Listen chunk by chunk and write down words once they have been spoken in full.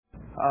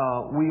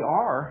We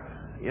are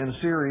in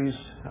a series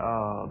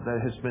that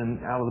has been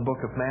out of the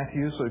book of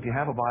Matthew. So if you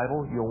have a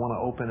Bible, you'll want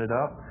to open it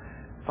up,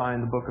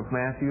 find the book of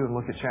Matthew, and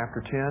look at chapter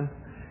 10.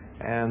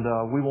 And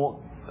we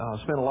won't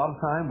spend a lot of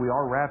time. We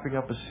are wrapping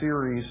up a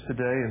series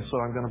today, and so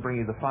I'm going to bring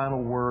you the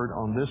final word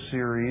on this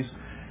series.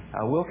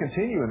 We'll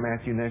continue in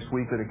Matthew next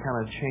week, but it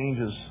kind of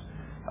changes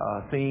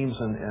themes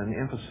and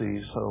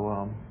emphases.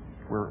 So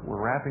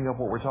we're wrapping up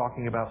what we're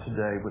talking about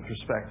today with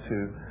respect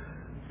to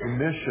the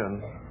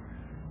mission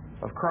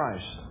of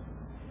Christ.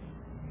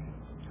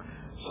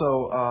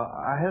 So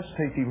I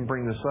hesitate to even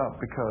bring this up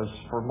because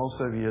for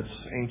most of you it's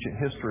ancient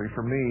history.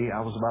 For me, I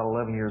was about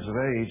 11 years of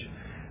age.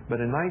 But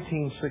in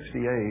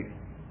 1968,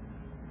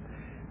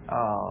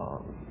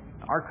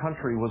 our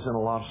country was in a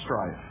lot of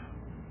strife.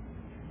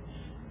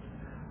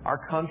 Our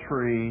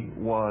country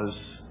was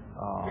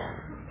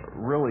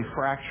really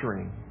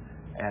fracturing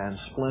and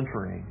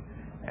splintering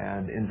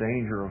and in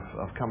danger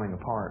of coming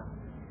apart.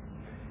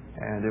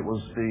 And it was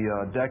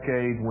the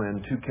decade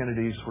when two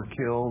Kennedys were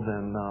killed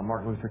and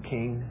Martin Luther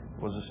King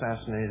was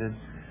assassinated.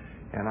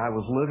 And I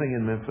was living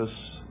in Memphis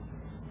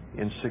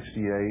in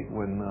 68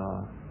 when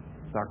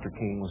Dr.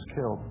 King was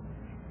killed.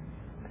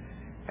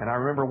 And I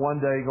remember one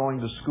day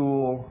going to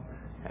school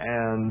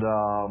and,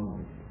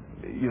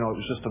 it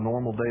was just a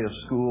normal day of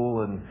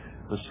school, and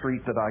the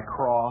street that I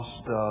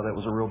crossed, that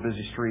was a real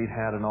busy street,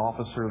 had an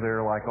officer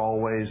there like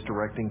always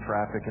directing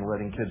traffic and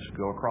letting kids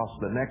go across.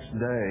 The next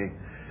day,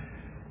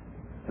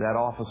 that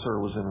officer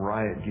was in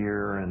riot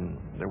gear, and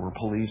there were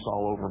police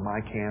all over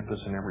my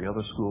campus and every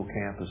other school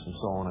campus and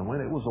so on. And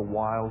when it was a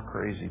wild,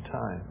 crazy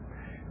time.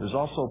 It was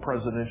also a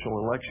presidential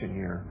election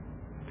year.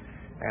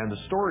 And the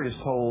story is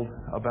told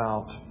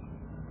about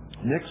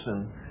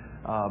Nixon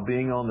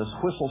being on this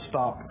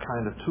whistle-stop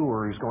kind of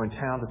tour. He's going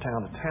town to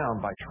town to town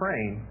by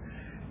train.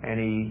 And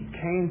he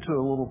came to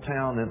a little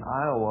town in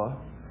Iowa,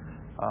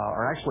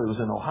 or actually it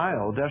was in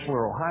Ohio,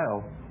 Deshler,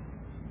 Ohio.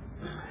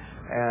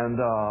 And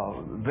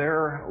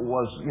there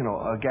was,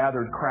 a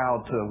gathered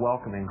crowd to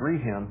welcome and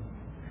greet him.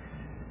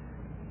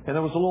 And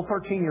there was a little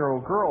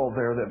 13-year-old girl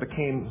there that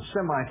became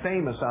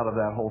semi-famous out of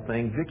that whole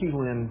thing, Vicki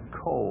Lynn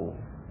Cole.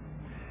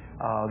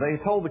 They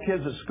told the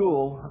kids at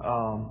school,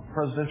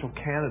 presidential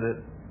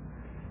candidate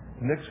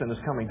Nixon is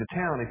coming to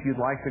town. If you'd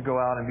like to go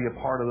out and be a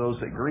part of those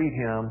that greet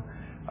him,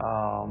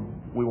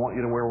 we want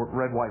you to wear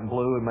red, white, and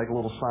blue and make a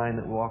little sign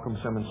that welcomes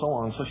him and so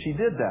on. So she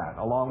did that,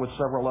 along with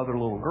several other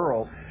little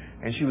girls.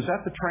 And she was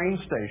at the train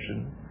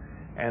station,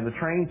 and the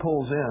train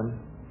pulls in,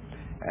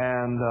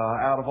 and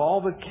out of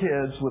all the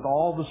kids with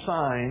all the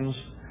signs,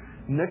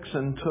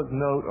 Nixon took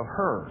note of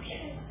hers.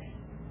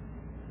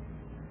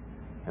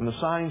 And the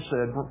sign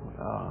said,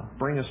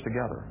 bring us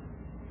together.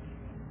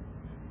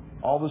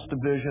 All this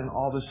division,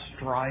 all this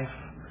strife,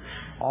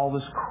 all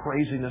this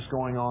craziness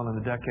going on in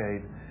the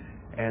decade.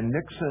 And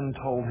Nixon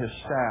told his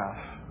staff,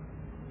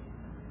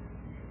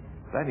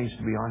 that needs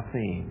to be our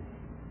theme.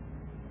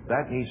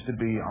 That needs to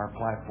be our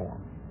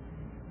platform.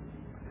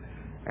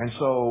 And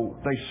so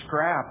they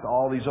scrapped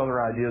all these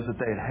other ideas that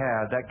they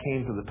had. That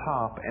came to the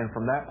top. And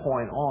from that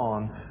point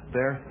on,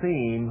 their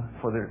theme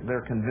for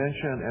their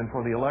convention and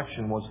for the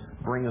election was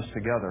bring us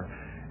together.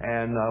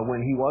 And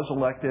when he was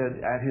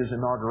elected at his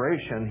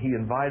inauguration, he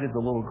invited the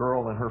little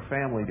girl and her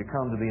family to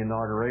come to the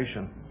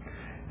inauguration.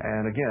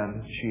 And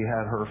again, she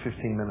had her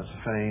 15 minutes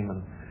of fame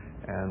and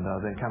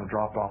then kind of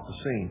dropped off the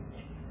scene.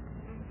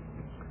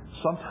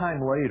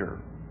 Sometime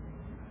later,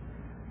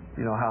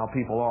 you know how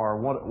people are,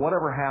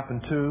 whatever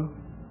happened to,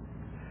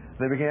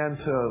 they began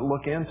to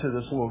look into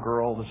this little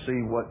girl to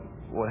see what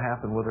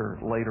happened with her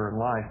later in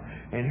life.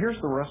 And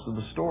here's the rest of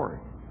the story.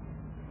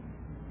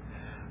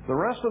 The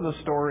rest of the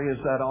story is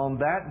that on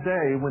that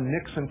day when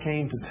Nixon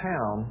came to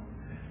town,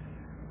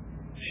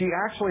 she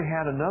actually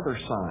had another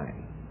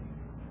sign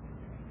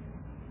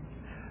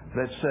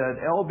that said,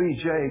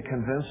 LBJ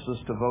convinced us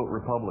to vote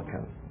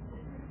Republican.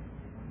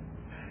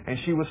 And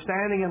she was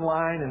standing in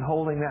line and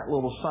holding that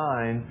little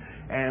sign.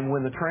 And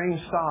when the train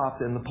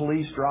stopped and the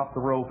police dropped the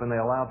rope and they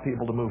allowed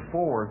people to move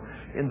forward,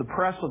 in the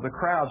press of the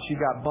crowd, she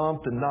got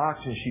bumped and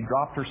knocked and she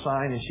dropped her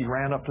sign and she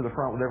ran up to the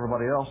front with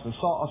everybody else and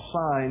saw a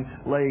sign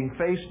laying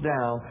face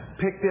down,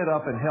 picked it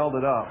up and held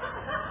it up.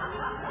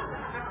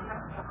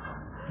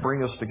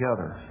 Bring us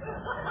together.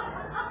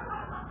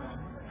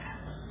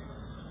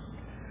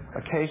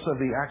 A case of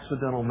the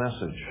accidental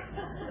message.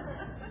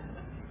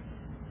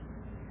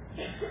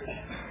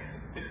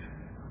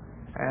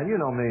 And you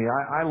know me,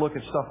 I look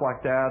at stuff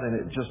like that and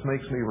it just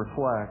makes me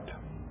reflect.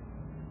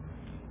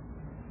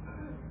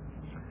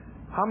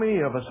 How many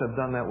of us have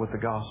done that with the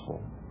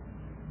gospel?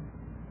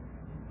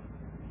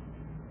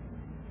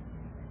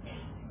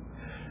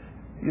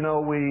 You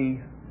know,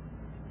 we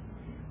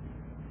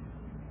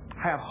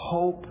have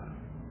hope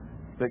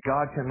that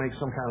God can make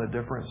some kind of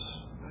difference.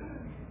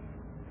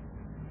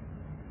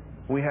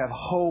 We have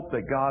hope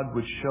that God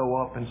would show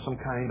up in some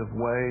kind of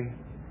way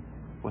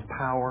with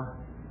power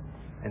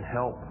and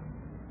help.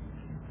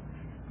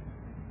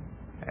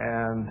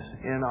 And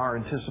in our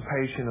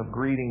anticipation of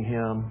greeting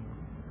Him,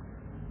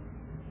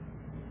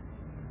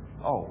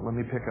 let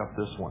me pick up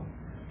this one.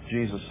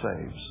 Jesus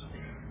saves.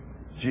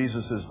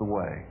 Jesus is the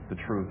way, the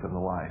truth, and the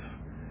life.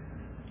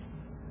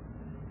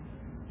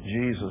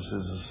 Jesus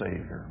is the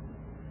Savior.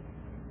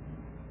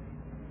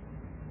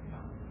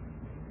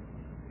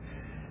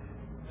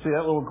 See,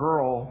 that little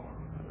girl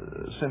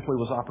simply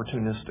was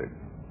opportunistic.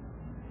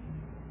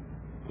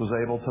 Was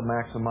able to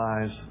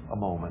maximize a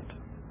moment.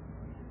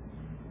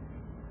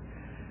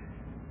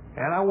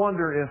 And I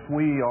wonder if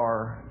we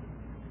are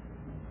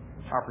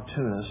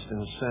opportunists in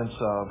the sense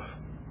of,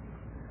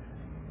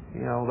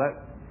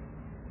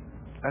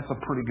 that's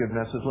a pretty good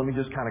message. Let me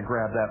just kind of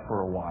grab that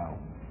for a while.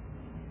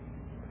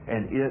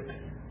 And it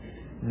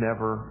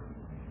never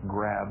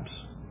grabs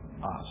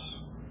us.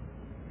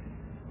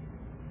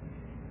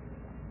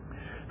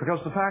 Because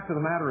the fact of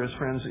the matter is,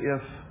 friends,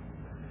 if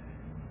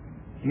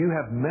you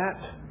have met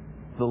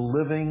the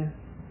living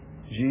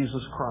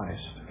Jesus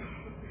Christ,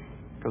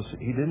 because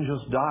He didn't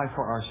just die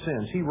for our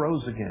sins, He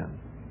rose again.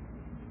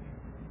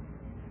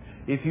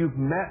 If you've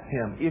met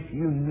Him, if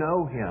you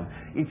know Him,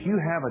 if you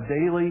have a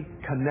daily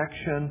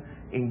connection,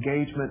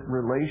 engagement,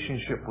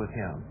 relationship with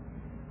Him,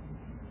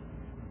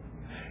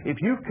 if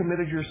you've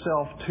committed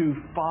yourself to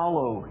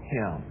follow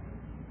Him,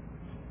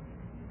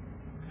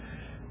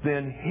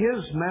 then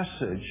His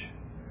message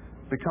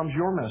becomes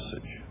your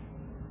message.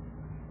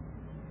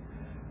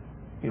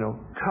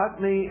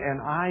 Cut me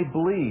and I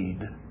bleed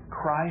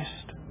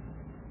Christ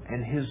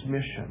and His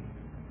mission.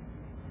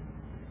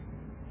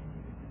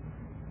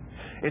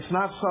 It's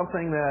not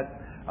something that,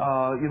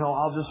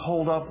 I'll just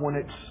hold up when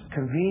it's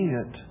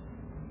convenient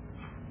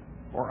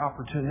or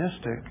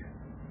opportunistic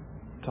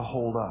to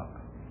hold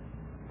up.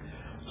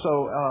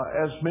 So,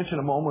 as mentioned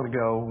a moment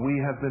ago,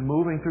 we have been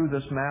moving through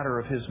this matter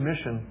of His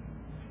mission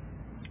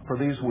for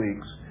these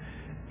weeks.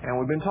 And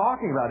we've been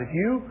talking about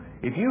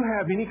if you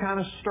have any kind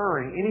of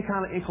stirring, any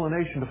kind of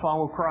inclination to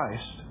follow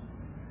Christ,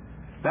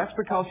 that's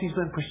because He's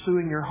been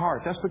pursuing your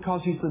heart. That's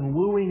because He's been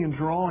wooing and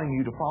drawing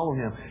you to follow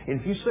Him.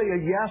 And if you say a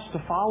yes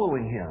to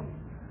following Him,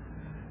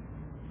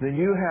 then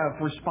you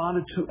have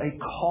responded to a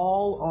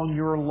call on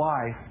your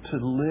life to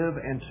live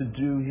and to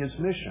do His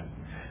mission,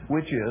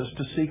 which is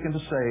to seek and to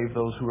save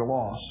those who are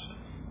lost,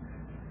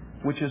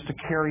 which is to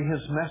carry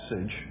His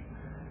message.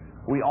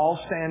 We all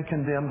stand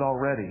condemned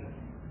already.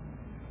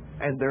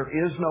 And there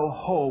is no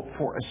hope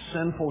for a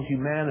sinful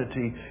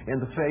humanity in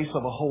the face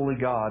of a holy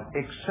God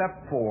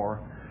except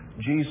for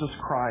Jesus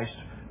Christ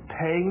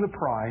paying the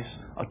price,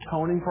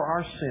 atoning for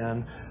our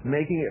sin,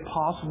 making it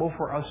possible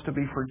for us to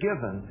be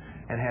forgiven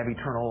and have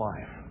eternal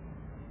life.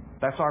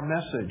 That's our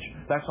message.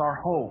 That's our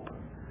hope.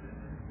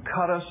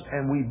 Cut us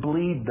and we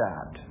bleed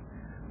that.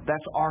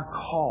 That's our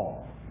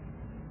call.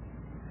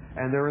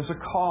 And there is a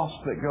cost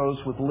that goes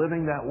with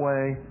living that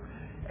way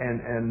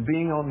and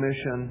being on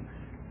mission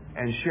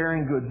and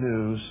sharing good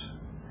news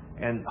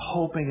and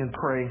hoping and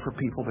praying for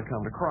people to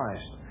come to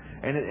Christ.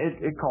 And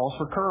it calls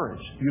for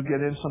courage. You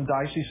get in some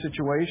dicey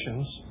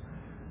situations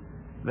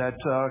that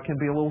can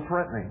be a little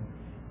threatening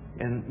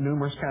in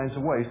numerous kinds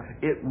of ways.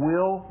 It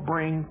will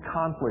bring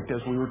conflict,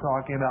 as we were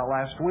talking about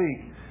last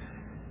week,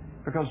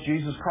 because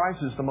Jesus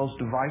Christ is the most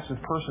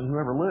divisive person who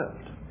ever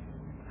lived.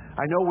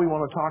 I know we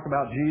want to talk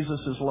about Jesus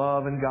as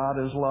love and God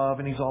as love,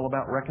 and He's all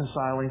about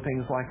reconciling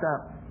things like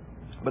that.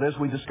 But as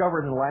we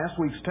discovered in last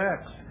week's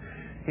text,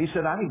 He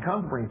said, I didn't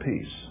come to bring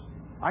peace.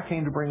 I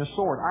came to bring a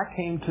sword. I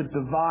came to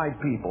divide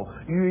people.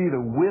 You're either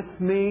with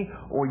me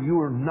or you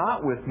are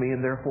not with me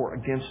and therefore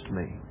against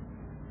me.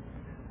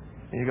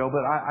 And you go,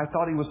 but I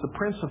thought He was the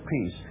Prince of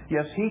Peace.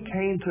 Yes, He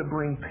came to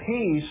bring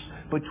peace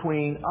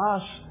between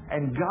us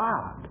and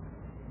God.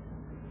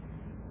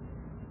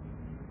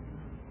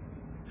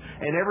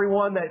 And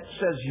everyone that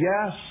says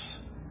yes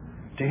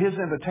to His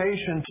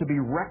invitation to be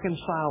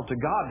reconciled to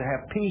God, to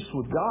have peace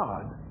with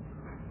God,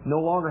 no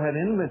longer had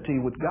enmity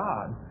with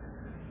God,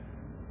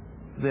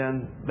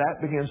 then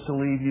that begins to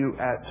leave you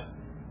at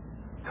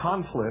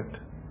conflict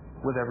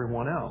with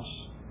everyone else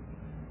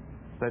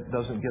that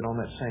doesn't get on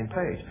that same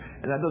page.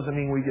 And that doesn't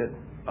mean we get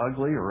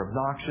ugly or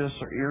obnoxious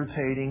or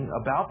irritating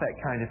about that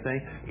kind of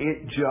thing.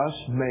 It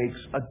just makes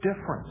a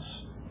difference.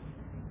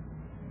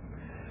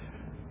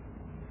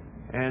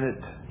 And it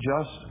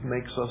just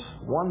makes us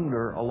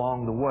wonder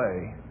along the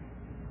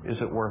way,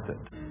 is it worth it?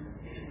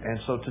 And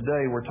so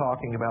today we're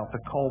talking about the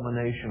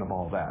culmination of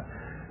all that,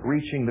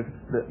 reaching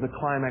the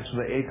climax,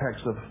 the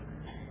apex of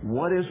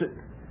what is it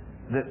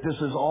that this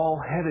is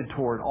all headed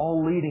toward,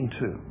 all leading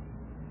to.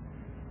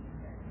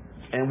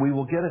 And we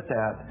will get at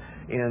that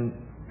in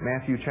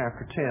Matthew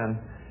chapter 10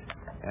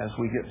 as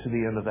we get to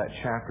the end of that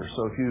chapter.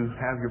 So if you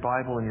have your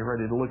Bible and you're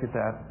ready to look at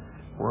that,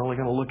 we're only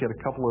going to look at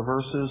a couple of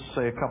verses,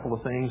 say a couple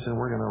of things, and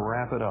we're going to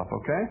wrap it up,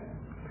 okay?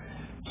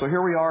 So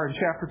here we are in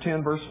chapter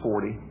 10, verse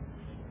 40.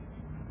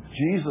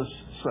 Jesus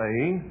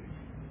saying,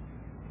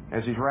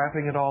 as He's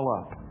wrapping it all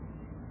up,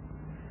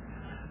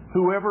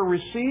 whoever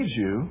receives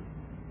you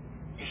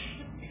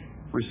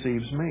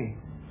receives me.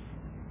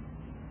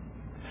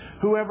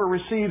 Whoever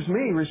receives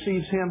me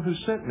receives Him who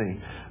sent me.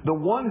 The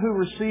one who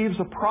receives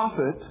a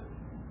prophet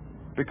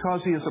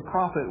because he is a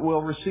prophet,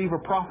 will receive a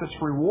prophet's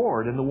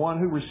reward. And the one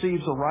who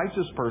receives a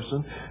righteous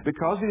person,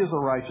 because he is a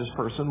righteous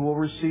person, will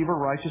receive a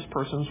righteous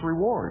person's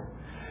reward.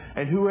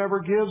 And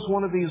whoever gives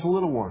one of these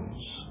little ones,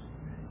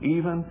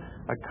 even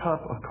a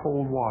cup of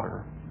cold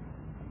water,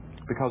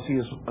 because he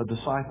is a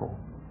disciple,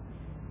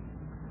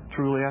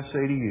 truly I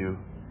say to you,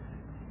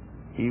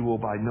 he will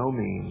by no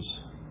means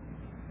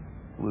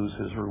lose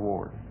his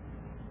reward.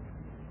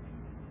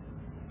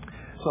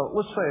 So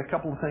let's say a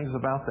couple of things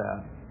about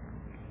that,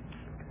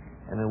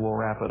 and then we'll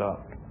wrap it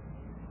up.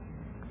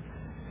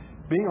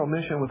 Being on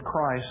mission with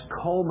Christ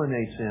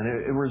culminates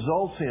in, it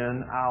results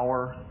in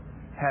our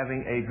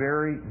having a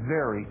very,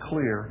 very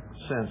clear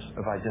sense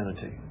of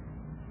identity.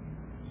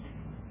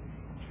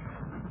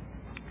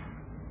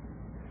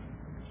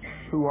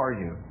 Who are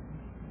you?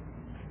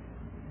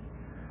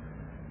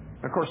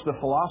 Of course, the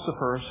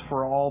philosophers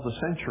for all the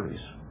centuries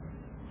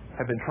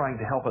have been trying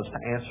to help us to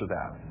answer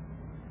that.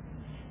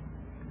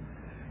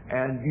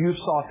 And you've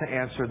sought to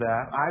answer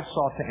that. I've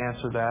sought to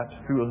answer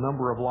that through a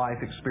number of life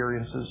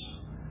experiences,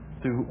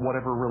 through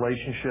whatever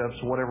relationships,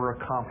 whatever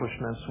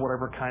accomplishments,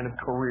 whatever kind of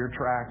career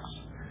tracks.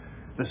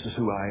 This is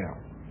who I am.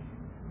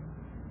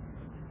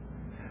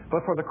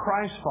 But for the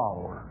Christ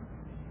follower,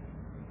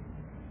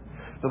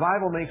 the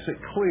Bible makes it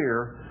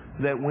clear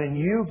that when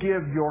you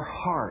give your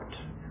heart,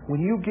 when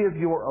you give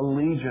your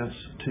allegiance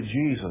to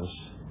Jesus,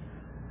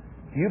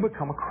 you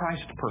become a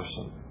Christ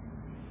person.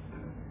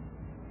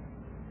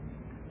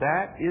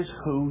 That is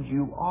who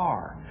you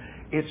are.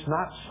 It's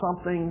not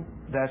something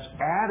that's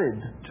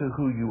added to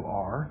who you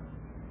are.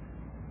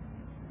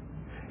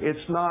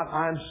 It's not,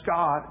 I'm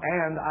Scott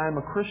and I'm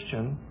a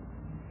Christian.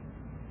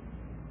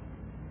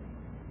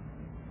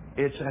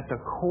 It's at the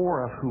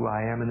core of who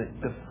I am, and it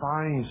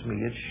defines me.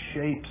 It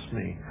shapes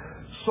me.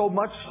 So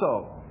much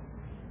so,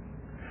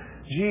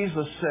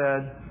 Jesus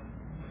said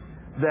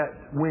that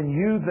when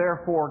you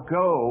therefore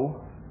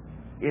go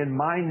in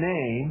my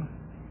name,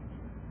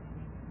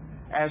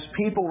 as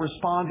people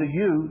respond to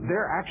you,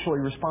 they're actually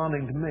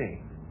responding to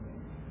me.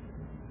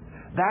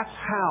 That's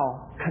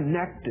how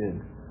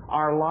connected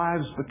our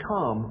lives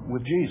become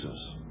with Jesus.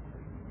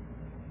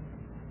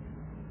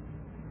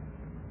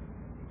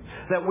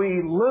 That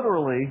we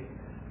literally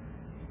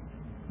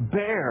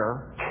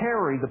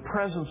carry the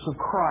presence of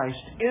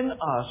Christ in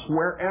us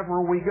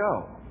wherever we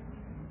go.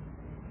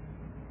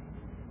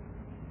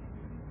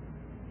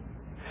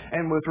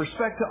 And with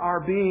respect to our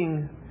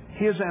being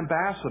His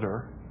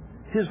ambassador,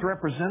 His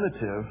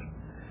representative,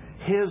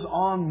 His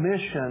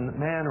on-mission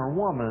man or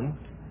woman,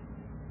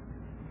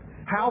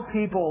 how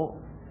people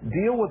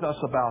deal with us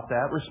about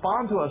that,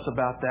 respond to us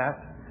about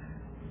that,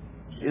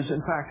 is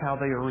in fact how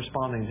they are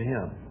responding to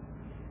Him.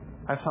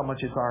 That's how much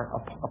it's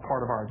a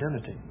part of our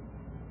identity.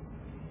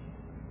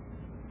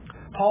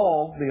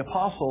 Paul, the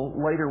apostle,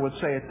 later would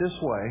say it this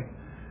way: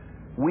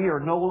 we are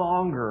no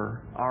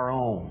longer our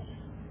own.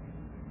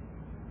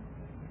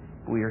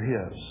 We are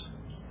His.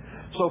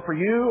 So for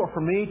you or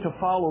for me to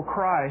follow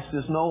Christ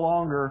is no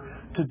longer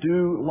to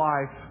do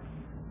life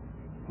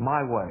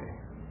my way.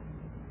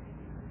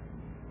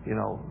 You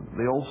know,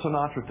 the old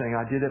Sinatra thing,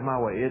 I did it my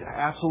way. It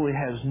absolutely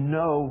has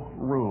no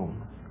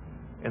room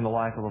in the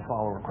life of a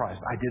follower of Christ.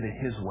 I did it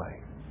His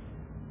way.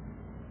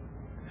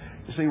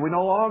 You see, we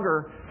no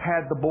longer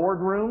had the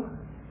boardroom,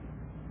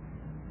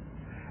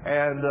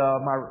 and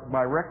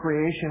my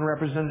recreation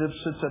representative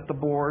sits at the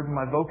board,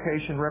 my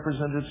vocation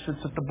representative sits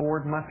at the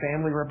board, my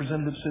family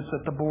representative sits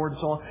at the board,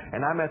 and so on.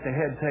 And I'm at the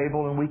head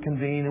table, and we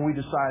convene, and we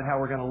decide how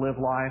we're going to live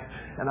life,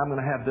 and I'm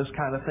going to have this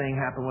kind of thing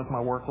happen with my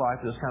work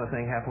life, this kind of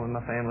thing happen with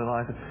my family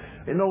life.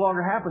 It no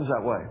longer happens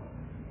that way.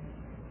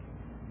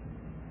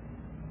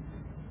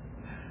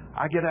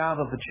 I get out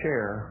of the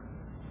chair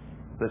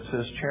that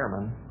says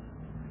chairman,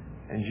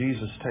 and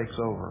Jesus takes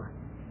over.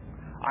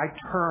 I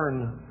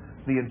turn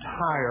the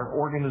entire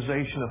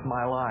organization of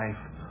my life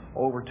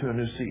over to a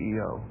new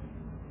CEO.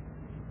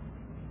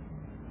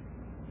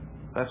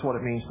 That's what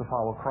it means to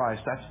follow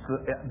Christ. That's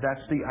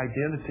the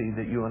identity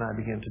that you and I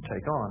begin to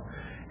take on.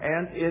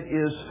 And it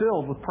is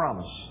filled with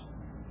promise.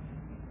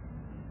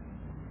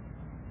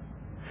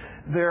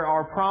 There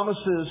are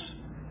promises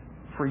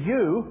for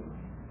you,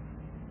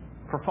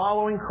 for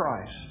following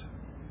Christ,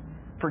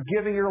 for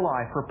giving your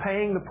life, for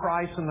paying the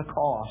price and the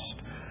cost,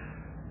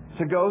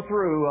 to go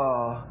through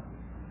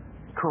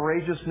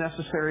courageous,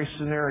 necessary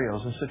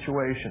scenarios and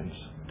situations,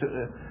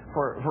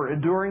 for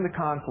enduring the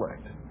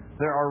conflict.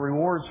 There are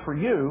rewards for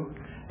you,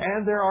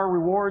 and there are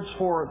rewards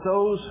for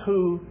those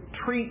who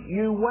treat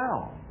you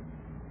well.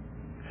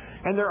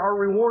 And there are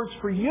rewards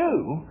for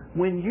you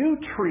when you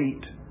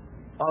treat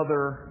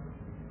other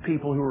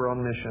people who are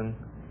on mission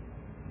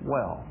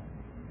well.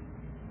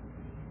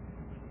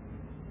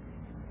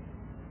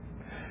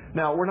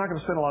 Now, we're not going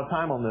to spend a lot of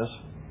time on this,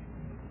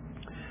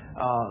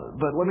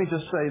 but let me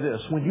just say this.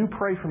 When you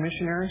pray for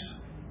missionaries,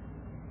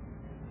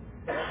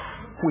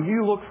 when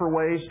you look for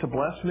ways to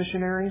bless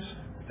missionaries,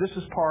 this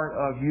is part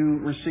of you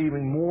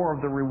receiving more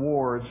of the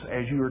rewards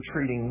as you are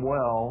treating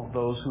well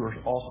those who are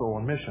also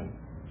on mission.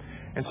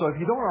 And so if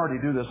you don't already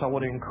do this, I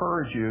want to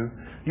encourage you.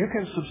 You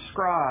can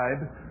subscribe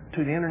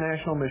to the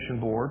International Mission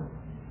Board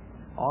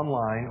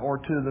online or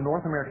to the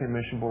North American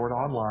Mission Board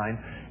online,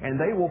 and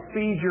they will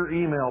feed your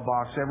email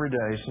box every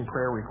day some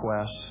prayer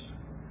requests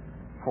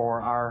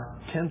for our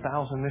 10,000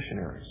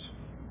 missionaries.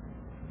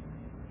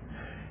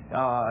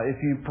 If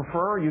you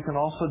prefer, you can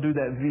also do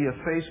that via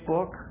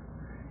Facebook.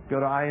 Go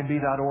to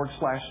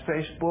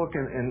imb.org/Facebook,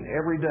 and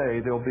every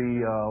day there'll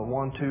be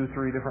 1, 2,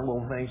 3 different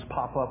little things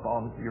pop up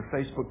on your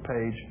Facebook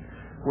page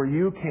where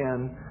you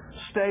can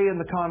stay in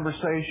the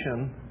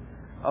conversation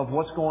of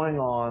what's going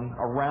on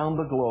around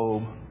the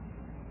globe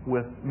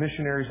with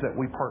missionaries that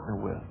we partner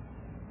with.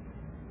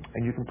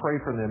 And you can pray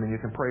for them, and you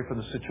can pray for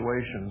the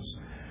situations.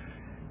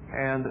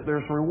 And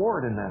there's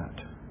reward in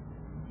that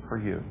for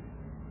you.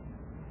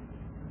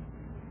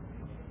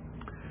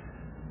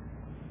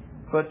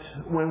 But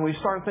when we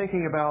start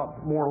thinking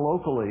about more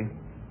locally,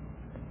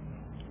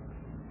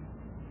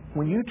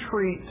 when you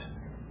treat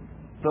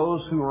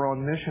those who are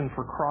on mission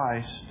for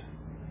Christ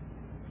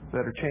that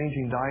are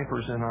changing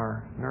diapers in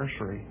our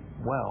nursery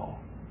well,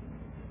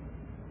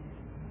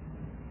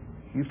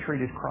 you've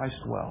treated Christ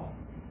well.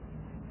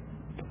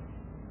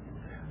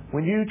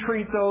 When you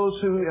treat those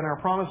who in our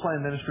Promised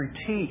Land ministry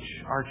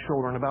teach our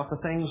children about the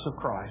things of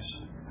Christ,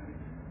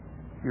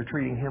 you're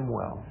treating Him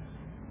well.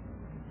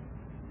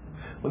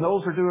 When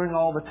those are doing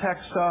all the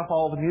tech stuff,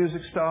 all the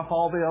music stuff,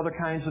 all the other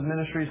kinds of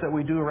ministries that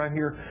we do around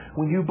here,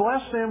 when you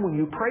bless them, when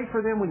you pray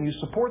for them, when you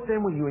support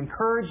them, when you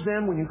encourage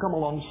them, when you come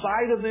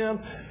alongside of them,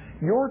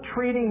 you're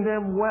treating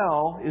them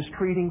well is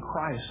treating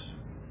Christ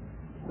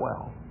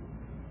well.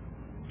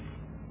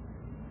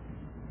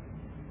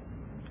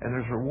 And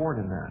there's reward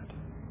in that.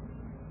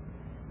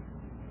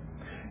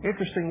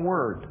 Interesting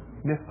word,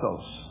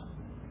 mythos.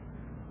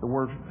 The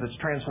word that's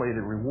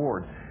translated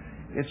reward.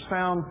 It's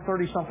found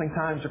 30-something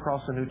times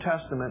across the New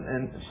Testament,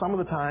 and some of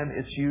the time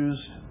it's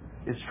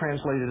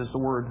translated as the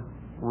word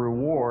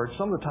reward.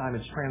 Some of the time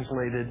it's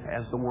translated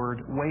as the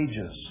word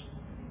wages,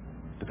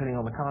 depending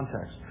on the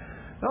context.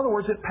 In other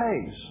words, it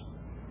pays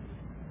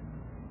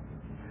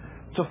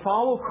to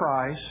follow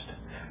Christ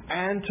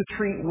and to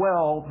treat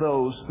well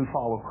those who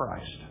follow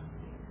Christ.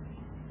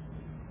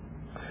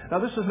 Now,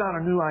 this is not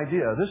a new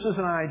idea. This is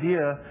an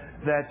idea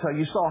that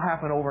you saw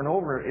happen over and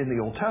over in the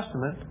Old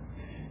Testament.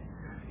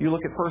 You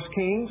look at 1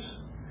 Kings,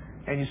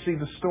 and you see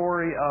the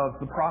story of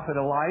the prophet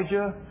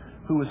Elijah,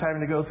 who was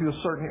having to go through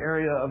a certain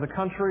area of the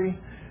country,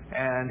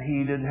 and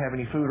he didn't have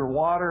any food or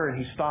water, and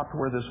he stopped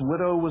where this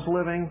widow was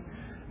living,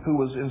 who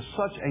was in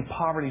such a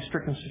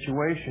poverty-stricken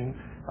situation,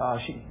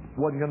 she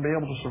wasn't going to be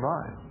able to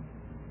survive.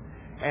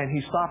 And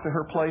he stopped at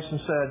her place and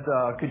said,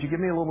 could you give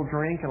me a little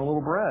drink and a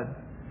little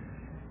bread?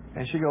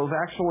 And she goes,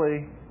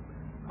 actually,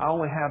 I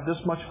only have this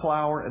much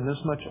flour and this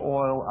much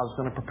oil. I was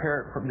going to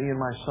prepare it for me and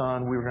my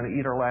son. We were going to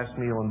eat our last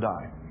meal and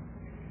die.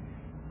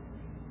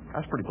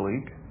 That's pretty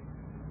bleak.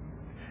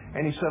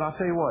 And he said, I'll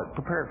tell you what,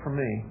 prepare it for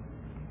me,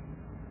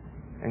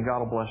 and God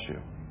will bless you.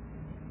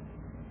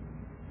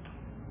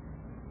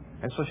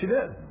 And so she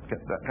did.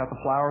 Got the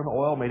flour and the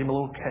oil, made him a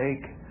little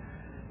cake,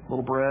 a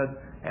little bread,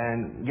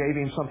 and gave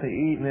him something to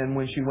eat. And then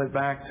when she went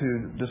back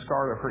to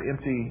discard her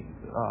empty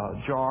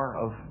jar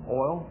of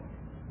oil,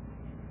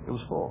 it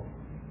was full.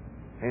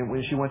 And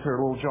when she went to her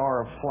little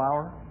jar of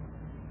flour,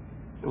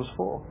 it was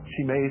full.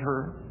 She made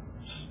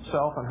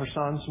herself and her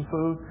son some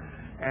food,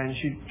 and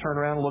she turned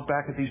around and looked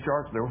back at these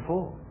jars. They were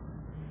full.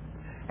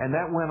 And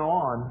that went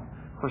on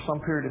for some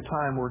period of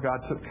time where God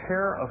took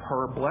care of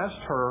her,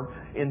 blessed her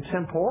in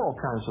temporal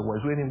kinds of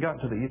ways. We hadn't even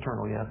gotten to the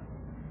eternal yet.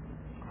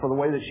 For the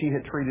way that she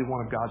had treated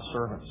one of God's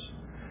servants.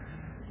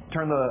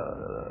 Turn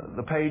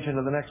the page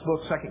into the next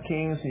book, 2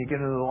 Kings, and you get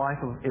into the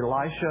life of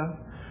Elisha,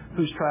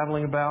 who's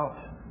traveling about,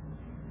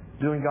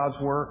 doing God's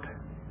work.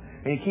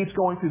 And he keeps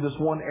going through this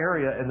one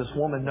area, and this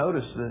woman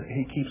noticed that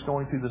he keeps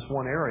going through this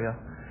one area.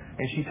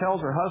 And she tells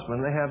her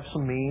husband, they have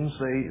some means,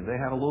 they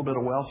have a little bit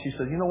of wealth. She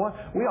said, you know what?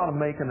 We ought to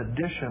make an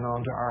addition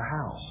onto our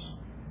house.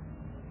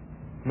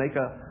 Make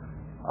a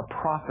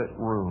prophet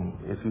room,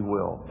 if you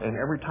will. And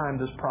every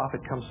time this prophet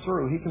comes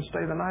through, he can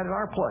stay the night at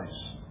our place.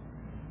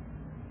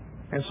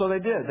 And so they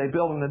did. They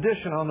built an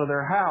addition onto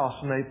their house,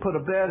 and they put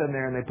a bed in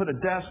there, and they put a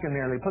desk in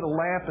there, and they put a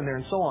lamp in there,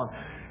 and so on.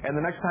 And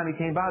the next time he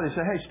came by, they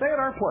said, hey, stay at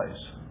our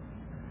place.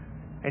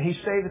 And he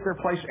stayed at their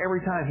place every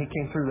time he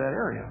came through that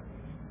area.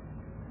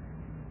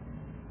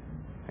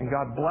 And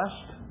God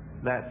blessed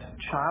that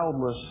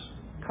childless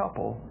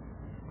couple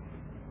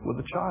with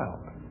a child.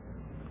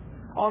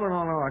 On and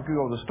on and on. I could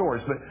go over the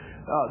stories. But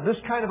this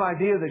kind of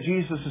idea that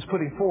Jesus is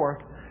putting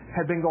forth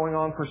had been going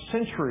on for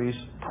centuries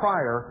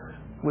prior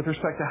with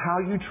respect to how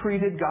you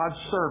treated God's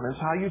servants,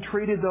 how you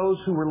treated those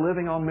who were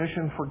living on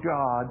mission for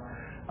God,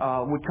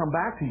 would come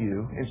back to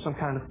you in some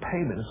kind of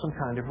payment, in some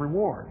kind of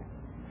reward.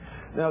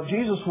 Now,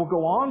 Jesus will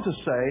go on to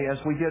say, as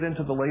we get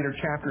into the later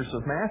chapters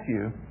of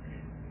Matthew,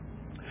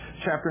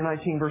 chapter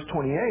 19, verse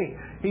 28,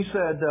 he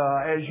said,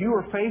 as you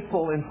are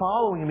faithful in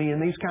following me in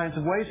these kinds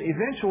of ways,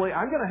 eventually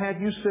I'm going to have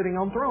you sitting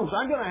on thrones.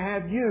 I'm going to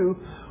have you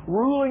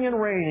ruling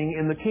and reigning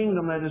in the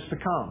kingdom that is to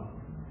come.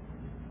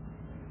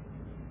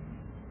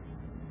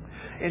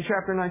 in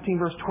chapter 19,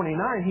 verse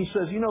 29, he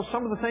says,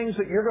 some of the things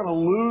that you're going to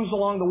lose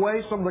along the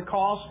way, some of the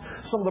cost,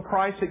 some of the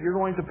price that you're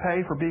going to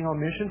pay for being on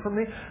mission for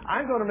me,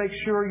 I'm going to make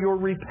sure you're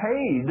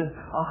repaid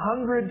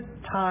 100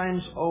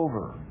 times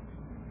over.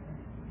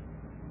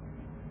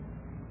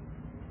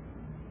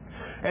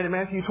 And in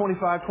Matthew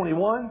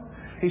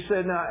 25:21, he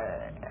said, now,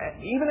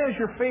 even as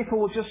you're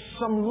faithful with just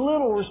some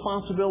little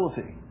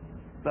responsibility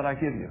that I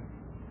give you,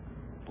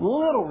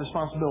 little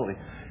responsibility,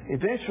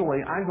 eventually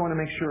I'm going to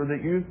make sure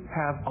that you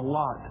have a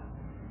lot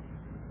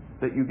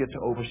that you get to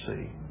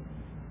oversee.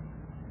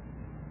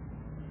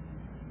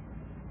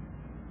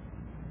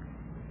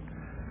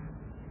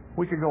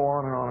 We could go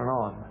on and on and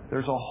on.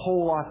 There's a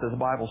whole lot that the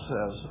Bible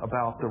says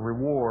about the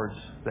rewards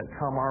that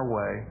come our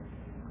way,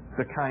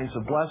 the kinds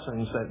of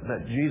blessings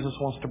that Jesus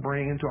wants to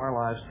bring into our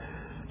lives,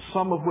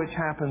 some of which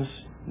happens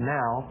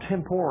now,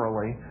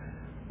 temporally,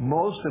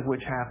 most of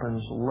which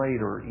happens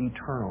later,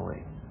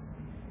 eternally.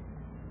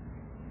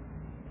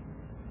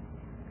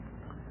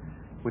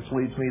 Which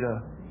leads me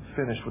to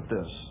finish with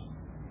this.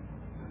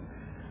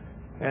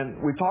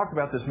 And we've talked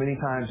about this many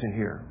times in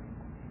here.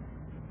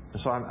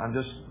 And so I'm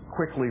just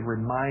quickly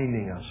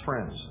reminding us,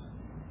 friends,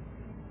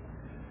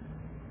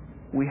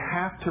 we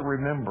have to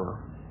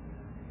remember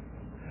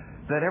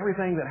that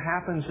everything that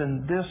happens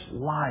in this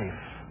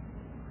life,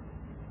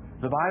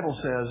 the Bible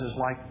says, is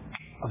like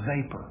a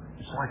vapor.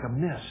 It's like a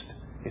mist.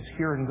 It's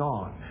here and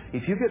gone.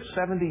 If you get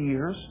 70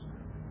 years,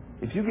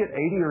 if you get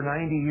 80 or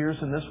 90 years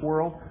in this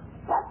world,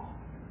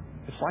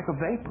 it's like a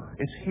vapor.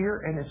 It's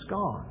here and it's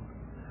gone.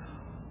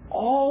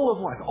 All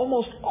of life,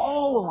 almost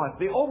all of life,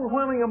 the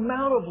overwhelming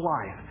amount of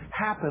life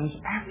happens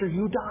after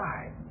you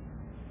die.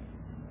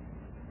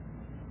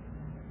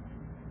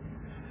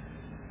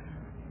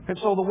 And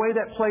so the way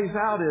that plays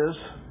out is,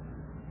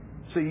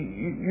 see,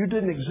 you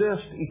didn't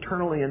exist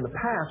eternally in the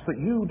past, but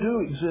you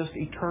do exist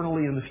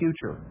eternally in the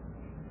future.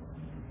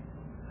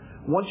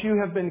 Once you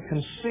have been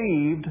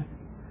conceived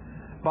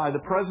by the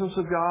presence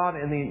of God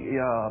and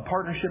the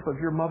partnership of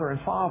your mother and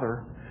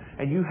father,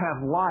 and you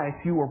have life,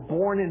 you are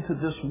born into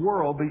this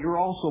world, but you're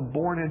also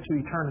born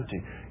into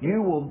eternity.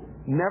 You will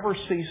never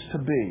cease to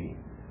be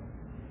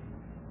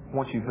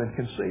once you've been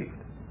conceived.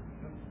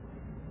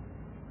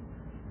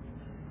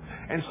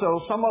 And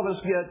so some of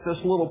us get this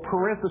little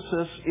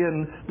parenthesis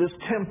in this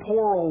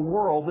temporal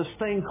world, this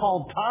thing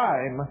called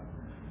time.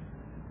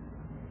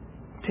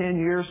 10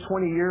 years,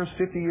 20 years,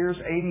 50 years,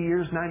 80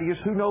 years, 90 years,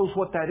 who knows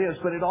what that is,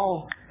 but it's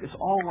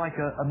all like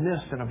a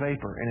mist and a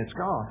vapor, and it's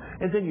gone.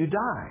 And then you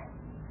die.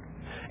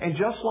 And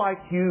just like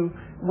you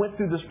went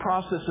through this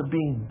process of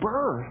being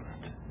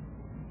birthed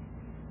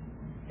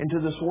into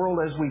this world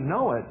as we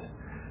know it,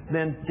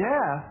 then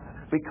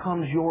death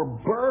becomes your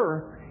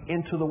birth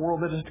into the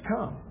world that is to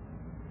come.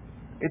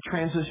 It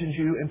transitions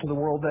you into the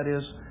world that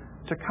is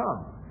to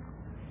come.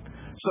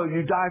 So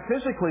you die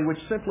physically, which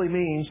simply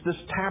means this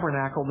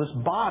tabernacle, this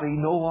body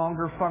no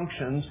longer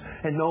functions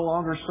and no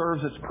longer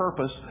serves its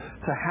purpose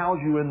to house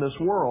you in this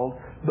world,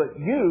 but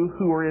you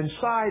who are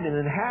inside and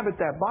inhabit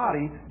that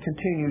body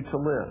continue to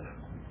live.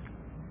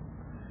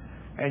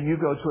 And you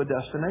go to a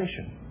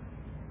destination.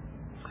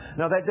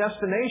 Now that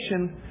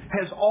destination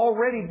has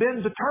already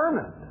been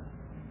determined.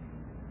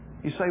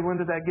 You say, when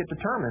did that get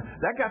determined?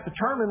 That got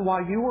determined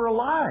while you were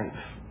alive.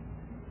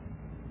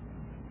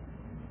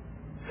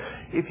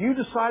 If you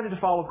decided to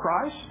follow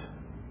Christ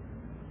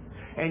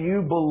and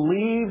you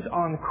believed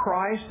on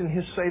Christ and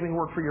His saving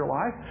work for your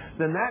life,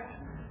 then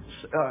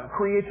that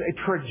creates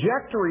a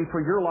trajectory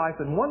for your life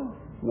in one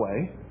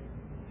way.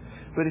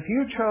 But if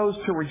you chose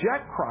to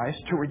reject Christ,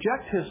 to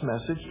reject His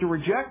message, to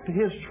reject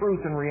His truth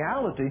and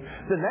reality,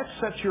 then that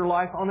sets your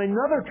life on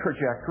another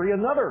trajectory,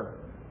 another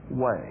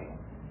way.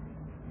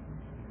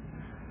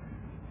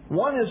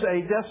 One is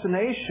a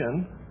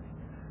destination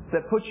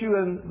that puts you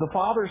in the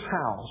Father's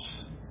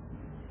house,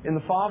 in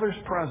the Father's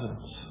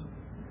presence.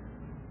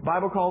 The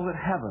Bible calls it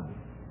heaven,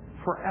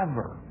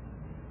 forever.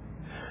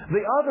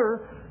 The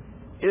other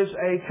is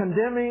a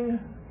condemning,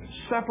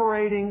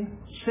 separating,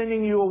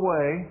 sending you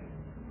away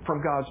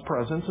from God's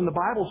presence. And the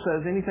Bible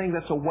says anything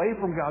that's away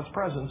from God's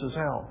presence is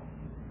hell.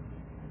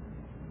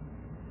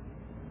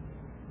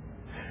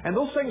 And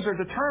those things are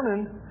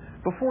determined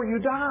before you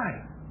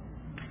die.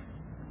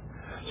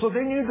 So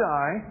then you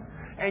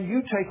die, and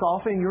you take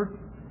off in your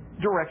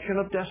direction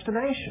of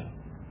destination.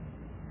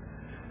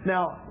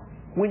 Now,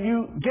 when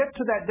you get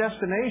to that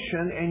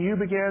destination and you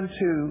begin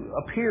to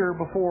appear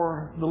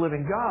before the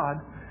living God,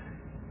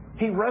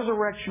 He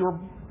resurrects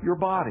your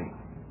body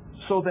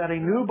so that a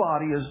new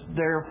body is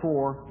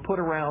therefore put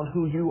around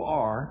who you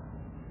are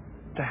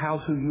to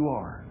house who you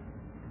are.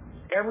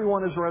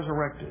 Everyone is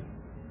resurrected.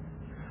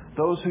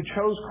 Those who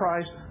chose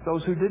Christ,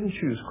 those who didn't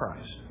choose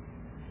Christ.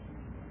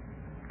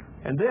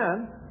 And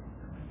then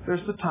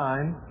there's the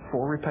time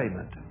for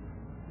repayment.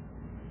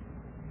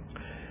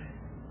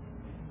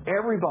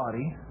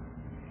 Everybody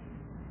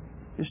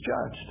is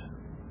judged.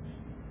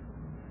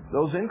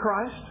 Those in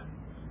Christ,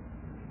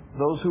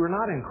 those who are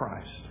not in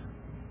Christ.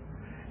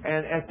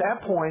 And at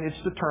that point,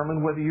 it's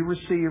determined whether you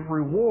receive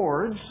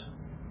rewards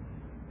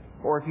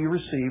or if you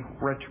receive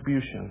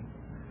retribution.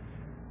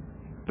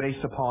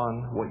 based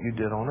upon what you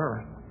did on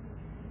earth.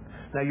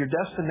 Now, your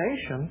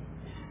destination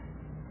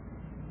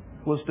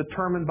was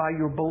determined by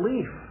your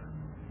belief,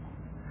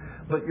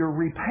 but your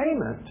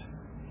repayment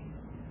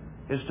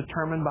is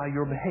determined by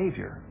your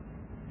behavior.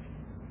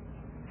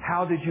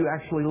 How did you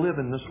actually live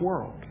in this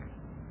world?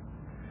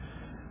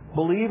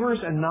 Believers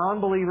and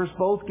non-believers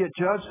both get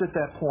judged at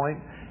that point,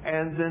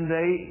 and then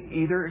they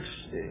either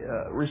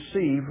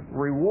receive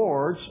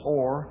rewards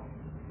or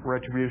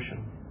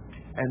retribution.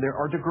 And there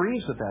are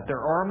degrees of that.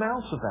 There are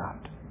amounts of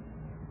that.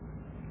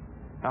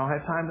 I don't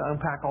have time to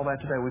unpack all that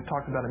today. We've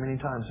talked about it many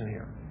times in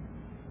here.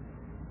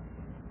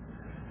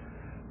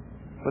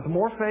 But the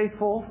more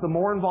faithful, the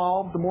more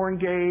involved, the more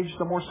engaged,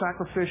 the more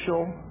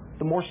sacrificial,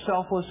 the more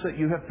selfless that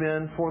you have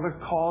been for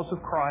the cause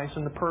of Christ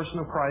and the person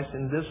of Christ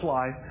in this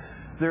life,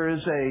 there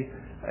is a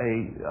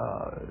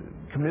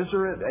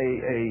commensurate,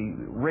 a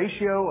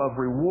ratio of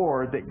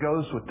reward that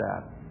goes with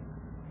that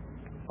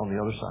on the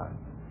other side.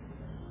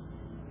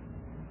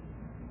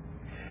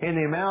 In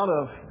the amount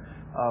of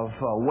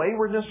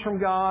waywardness from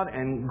God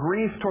and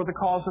grief toward the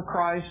cause of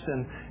Christ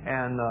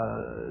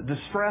and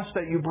distress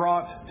that you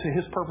brought to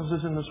His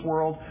purposes in this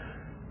world,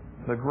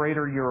 the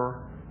greater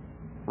your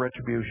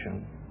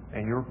retribution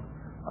and your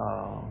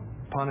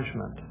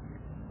punishment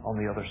on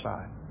the other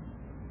side.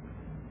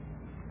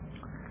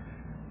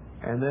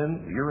 And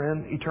then you're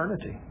in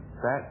eternity.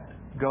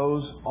 That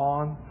goes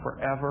on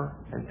forever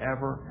and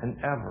ever and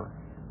ever.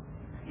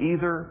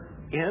 Either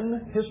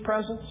in His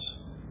presence,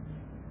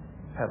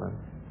 heaven,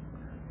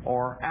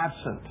 or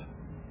absent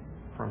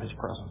from His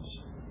presence,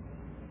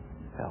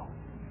 hell.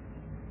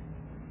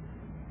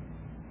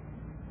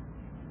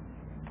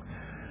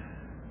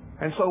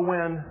 And so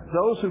when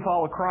those who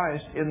follow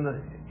Christ in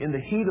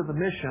the heat of the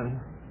mission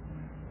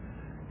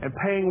and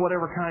paying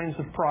whatever kinds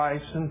of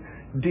price and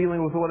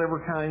dealing with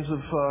whatever kinds of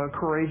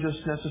courageous,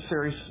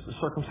 necessary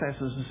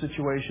circumstances and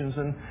situations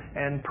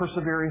and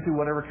persevering through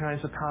whatever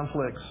kinds of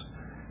conflicts,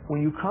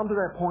 when you come to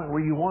that point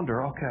where you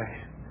wonder,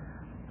 okay,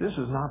 this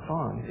is not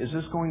fun. Is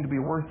this going to be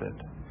worth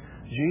it?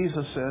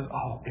 Jesus says,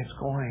 oh, it's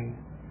going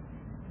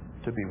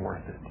to be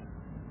worth it.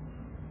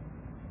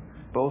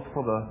 Both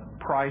for the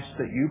price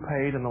that you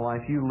paid and the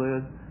life you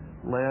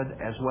led,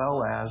 as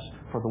well as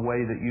for the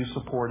way that you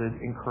supported,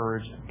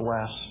 encouraged,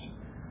 blessed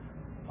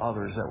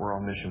others that were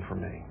on mission for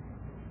me.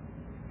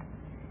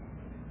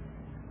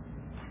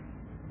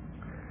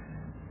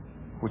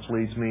 Which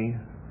leads me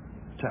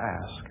to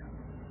ask,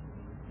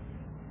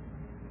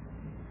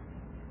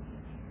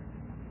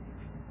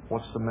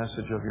 what's the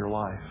message of your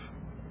life?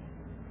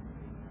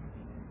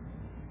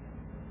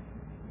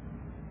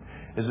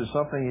 Is it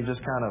something you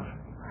just kind of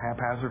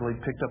haphazardly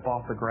picked up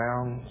off the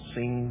ground,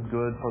 seemed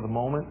good for the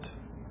moment?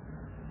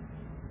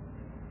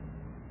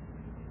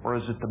 Or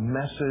is it the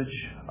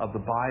message of the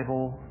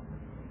Bible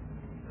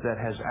that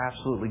has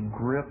absolutely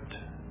gripped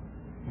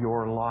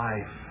your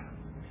life?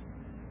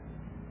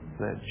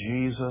 That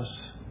Jesus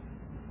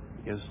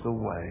is the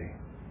way,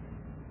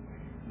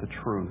 the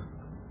truth,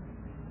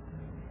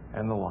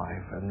 and the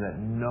life, and that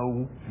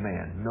no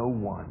man, no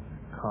one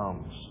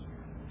comes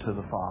to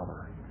the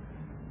Father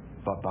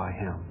but by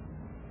Him.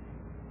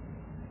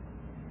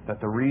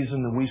 That the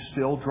reason that we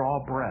still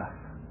draw breath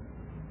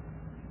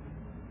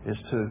is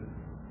to,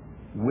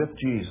 with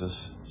Jesus,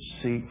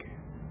 seek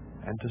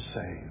and to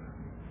save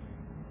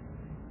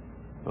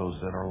those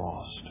that are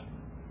lost.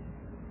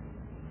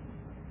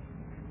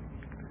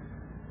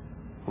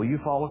 Will you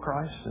follow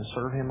Christ and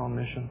serve Him on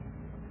mission?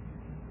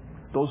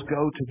 Those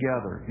go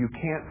together. You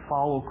can't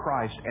follow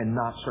Christ and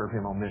not serve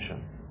Him on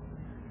mission.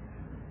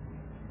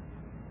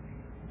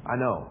 I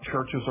know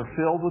churches are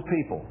filled with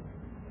people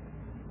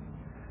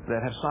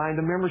that have signed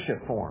a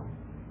membership form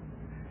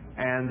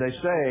and they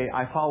say,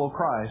 I follow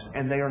Christ,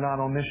 and they are not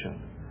on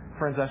mission.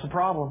 Friends, that's a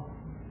problem.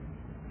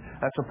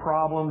 That's a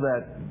problem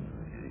that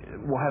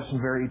will have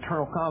some very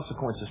eternal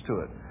consequences to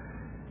it.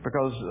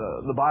 Because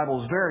the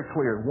Bible is very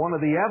clear. One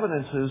of the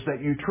evidences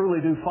that you truly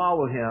do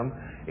follow Him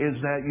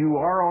is that you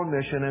are on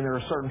mission and there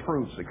are certain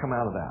fruits that come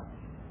out of that.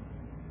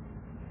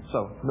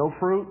 So, no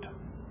fruit.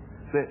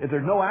 If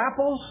there's no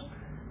apples,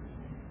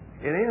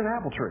 it ain't an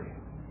apple tree.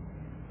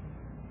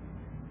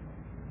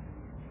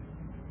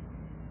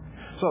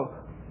 So,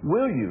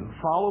 will you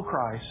follow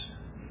Christ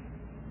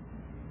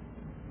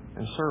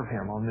and serve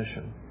Him on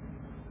mission?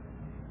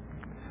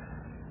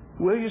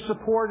 Will you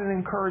support and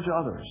encourage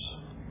others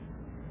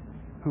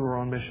who are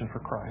on mission for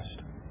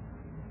Christ?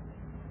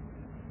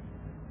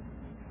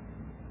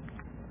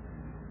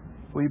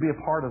 Will you be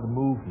a part of the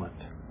movement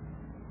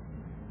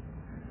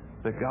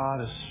that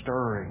God is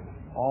stirring,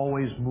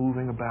 always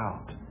moving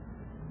about,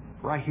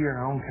 right here in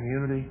our own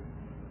community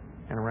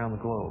and around the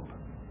globe?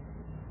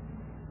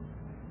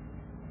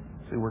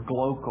 See, we're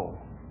global.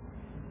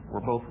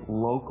 We're both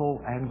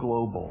local and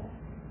global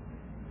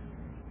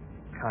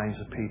kinds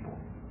of people.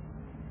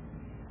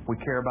 We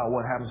care about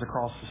what happens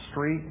across the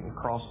street and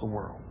across the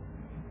world.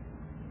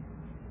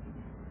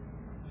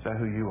 Is that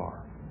who you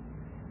are?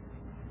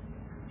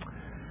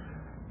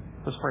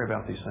 Let's pray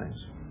about these things.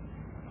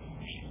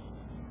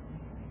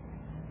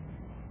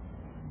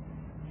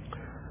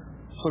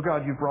 So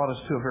God, you brought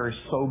us to a very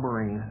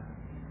sobering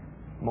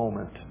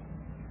moment.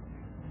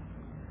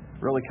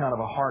 Really kind of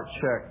a heart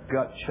check,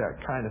 gut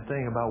check kind of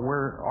thing about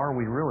where are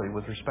we really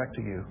with respect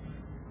to you.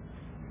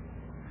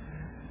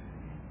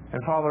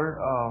 And Father,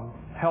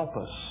 help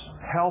us.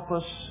 Help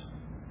us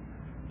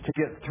to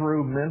get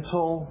through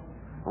mental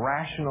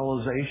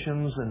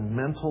rationalizations and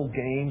mental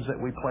games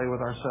that we play with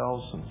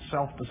ourselves and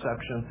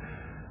self-deception.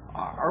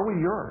 Are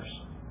we yours?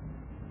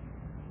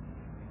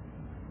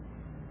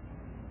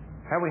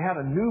 Have we had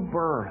a new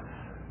birth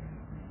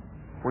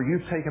where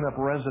you've taken up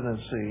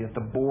residency at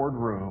the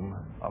boardroom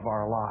of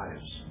our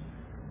lives?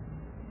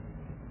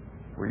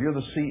 Where you're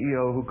the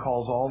CEO who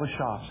calls all the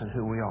shots in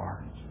who we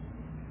are?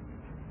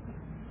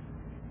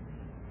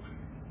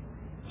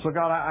 So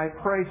God, I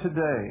pray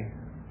today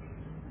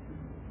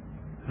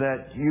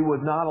that you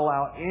would not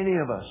allow any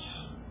of us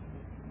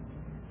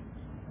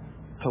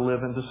to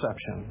live in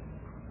deception,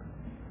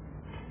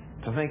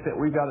 to think that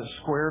we've got it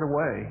squared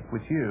away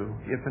with you,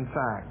 if in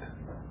fact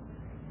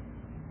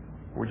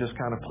we're just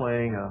kind of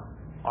playing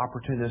a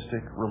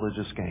opportunistic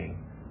religious game.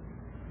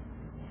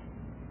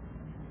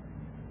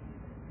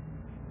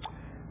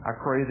 I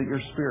pray that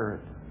your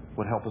Spirit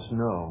would help us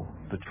know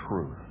the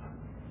truth.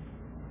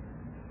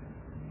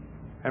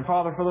 And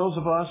Father, for those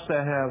of us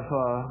that have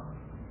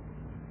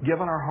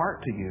given our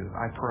heart to you,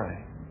 I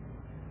pray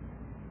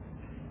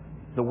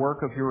the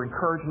work of your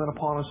encouragement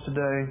upon us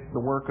today, the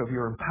work of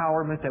your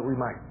empowerment that we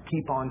might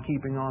keep on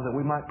keeping on, that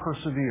we might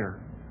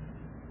persevere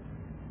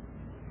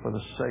for the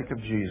sake of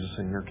Jesus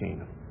in your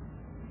kingdom.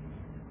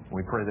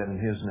 We pray that in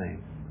his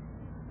name.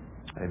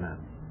 Amen.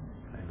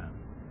 Amen.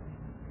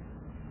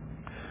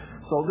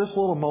 So this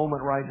little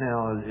moment right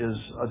now is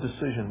a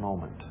decision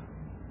moment.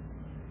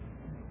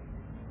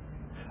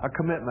 A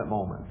commitment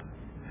moment.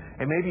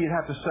 And maybe you'd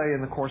have to say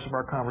in the course of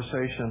our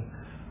conversation,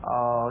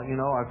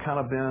 I've kind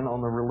of been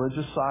on the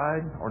religious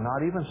side, or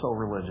not even so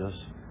religious,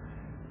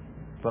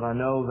 but I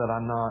know that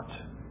I'm not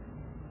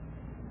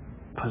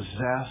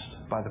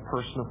possessed by the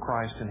person of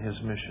Christ and his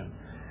mission.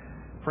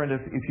 Friend,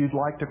 if you'd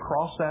like to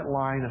cross that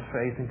line of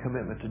faith and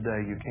commitment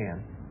today, you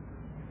can.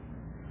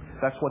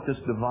 That's what this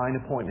divine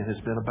appointment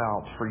has been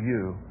about for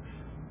you.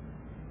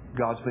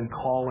 God's been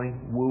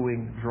calling,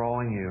 wooing,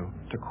 drawing you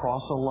to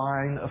cross a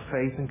line of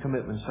faith and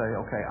commitment and say,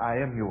 okay,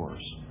 I am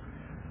yours.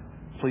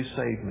 Please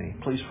save me.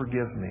 Please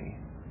forgive me.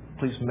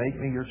 Please make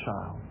me your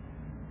child.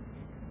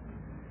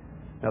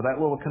 Now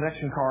that little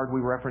connection card we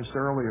referenced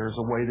earlier is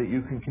a way that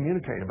you can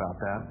communicate about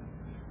that.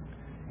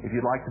 If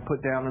you'd like to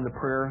put down in the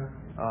prayer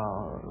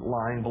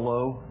line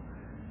below,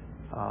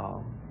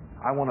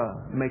 I want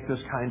to make this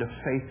kind of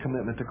faith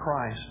commitment to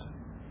Christ.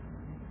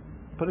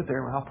 Put it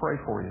there and I'll pray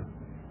for you.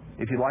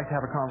 If you'd like to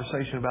have a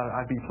conversation about it,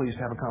 I'd be pleased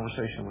to have a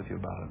conversation with you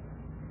about it.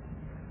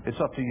 It's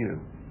up to you.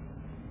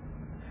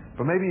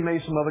 But maybe you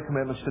made some other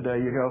commitments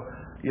today. You go,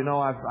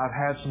 I've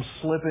had some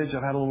slippage.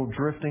 I've had a little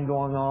drifting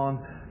going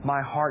on. My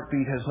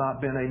heartbeat has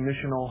not been a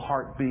missional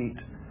heartbeat.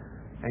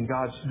 And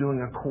God's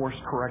doing a course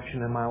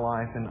correction in my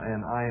life, and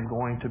I am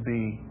going to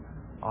be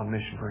on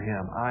mission for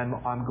him.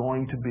 I'm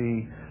going to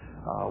be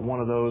one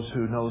of those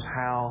who knows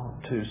how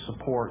to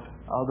support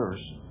others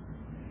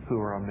who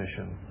are on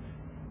mission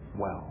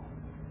well.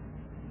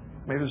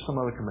 Maybe there's some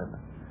other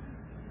commitment.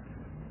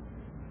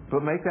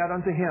 But make that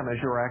unto him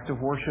as your act of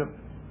worship.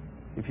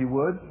 If you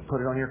would, put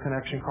it on your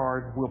connection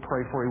card. We'll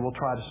pray for you. We'll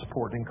try to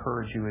support and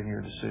encourage you in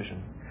your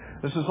decision.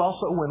 This is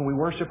also when we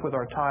worship with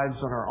our tithes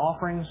and our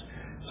offerings.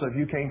 So if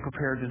you came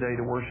prepared today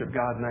to worship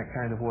God in that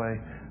kind of way,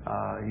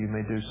 you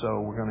may do so.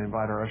 We're going to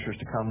invite our ushers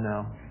to come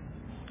now.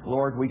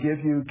 Lord, we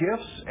give you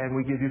gifts and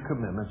we give you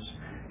commitments.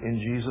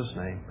 In Jesus'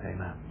 name,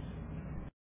 amen.